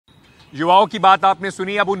युवाओं की बात आपने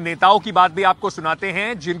सुनी, अब उन नेताओं की बात भी आपको सुनाते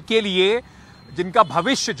हैं जिनका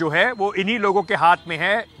भविष्य जो है वो इन्हीं लोगों के हाथ में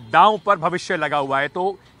है, दांव पर भविष्य लगा हुआ है।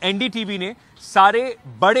 तो एनडीटीवी ने सारे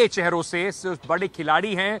बड़े चेहरों से, बड़े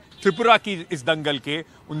खिलाड़ी हैं त्रिपुरा की इस दंगल के,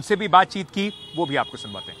 उनसे भी बातचीत की, वो भी आपको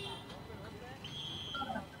सुनवाते हैं।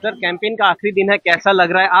 सर, कैंपेन का आखिरी दिन है, कैसा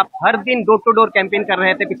लग रहा है? आप हर दिन डोर टू डोर कैंपेन कर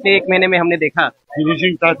रहे थे, पिछले 1 महीने में हमने देखा।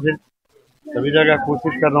 फिनिशिंग टच है, सभी जगह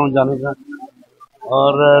कोशिश कर रहा हूँ जाने का,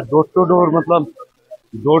 और डोर टू डोर मतलब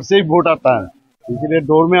डोर से ही वोट आता है, इसीलिए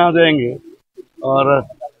डोर में आ जाएंगे और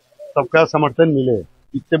सबका समर्थन मिले,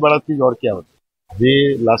 इससे बड़ा चीज और क्या होता है।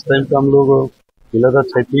 अभी लास्ट टाइम तो हम लोग मिला था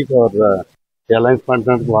 36 और अलायंस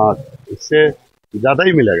पार्टनर वहाँ, इससे ज्यादा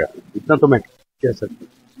ही मिलेगा, इतना तो मैं कह सकता हूँ।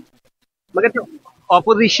 मगर जो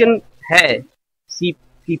ऑपोजिशन है,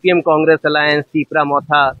 सीपीएम कांग्रेस अलायंस, त्रिपुरा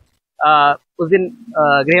मोथा, उस दिन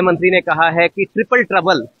गृह मंत्री ने कहा है कि ट्रिपल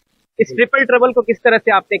ट्रबल, इस ट्रिपल ट्रबल को किस तरह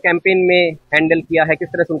से आपने कैंपेन में हैंडल किया है, किस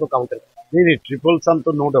तरह से उनको काउंटर किया? नहीं, ट्रिपल सम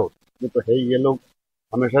तो नो डाउट, ये तो है। ये लोग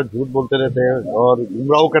हमेशा झूठ बोलते रहते हैं और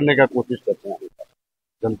गुमराह करने का कोशिश करते हैं,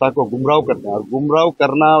 जनता को गुमराह करते हैं, और गुमराह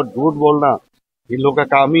करना और झूठ बोलना इन लोग का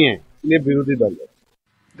काम ही है, इसलिए विरोधी दल है।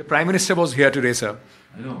 The Prime Minister was here today, sir.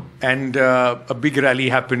 I know. And a big rally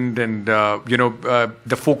happened, and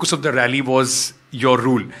the focus of the rally was your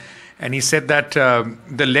rule. And he said that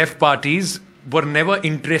the left parties were never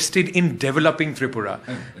interested in developing Tripura.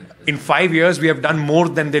 In 5 years, we have done more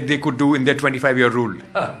than they could do in their 25-year rule.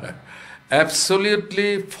 Absolutely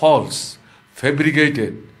false,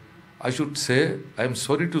 fabricated. I should say, I am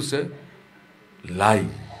sorry to say, lie.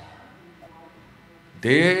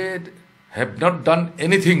 They have not done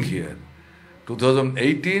anything here.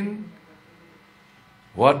 2018,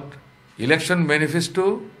 what election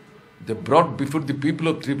manifesto they brought before the people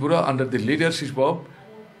of Tripura under the leadership of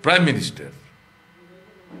Prime Minister.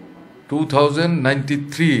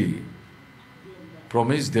 2093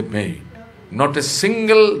 promise they made. Not a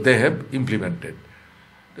single they have implemented.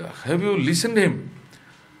 Have you listened to him?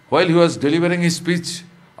 While he was delivering his speech,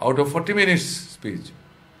 out of 40 minutes speech,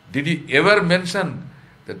 did he ever mention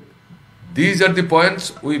that these are the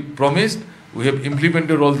points we promised, we have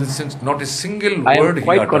implemented all these things? Not a single word he uttered. I am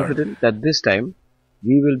quite confident that this time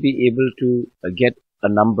we will be able to get a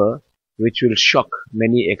number which will shock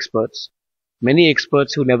many experts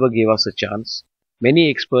who never gave us a chance, many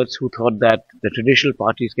experts who thought that the traditional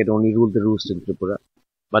parties can only rule the roost in Tripura.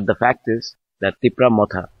 But the fact is that Tripura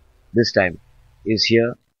Motha this time is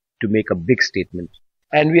here to make a big statement.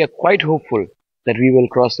 And we are quite hopeful that we will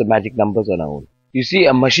cross the magic numbers on our own. You see,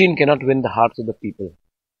 a machine cannot win the hearts of the people.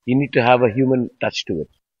 You need to have a human touch to it.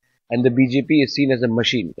 And the BJP is seen as a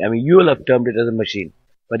machine. I mean, you will have termed it as a machine.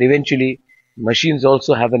 But eventually, machines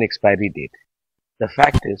also have an expiry date. The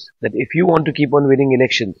fact is that if you want to keep on winning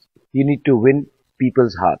elections, you need to win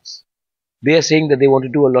people's hearts. They are saying that they want to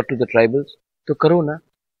do a lot to the tribals. So karo na.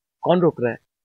 Kaun rok raha hai?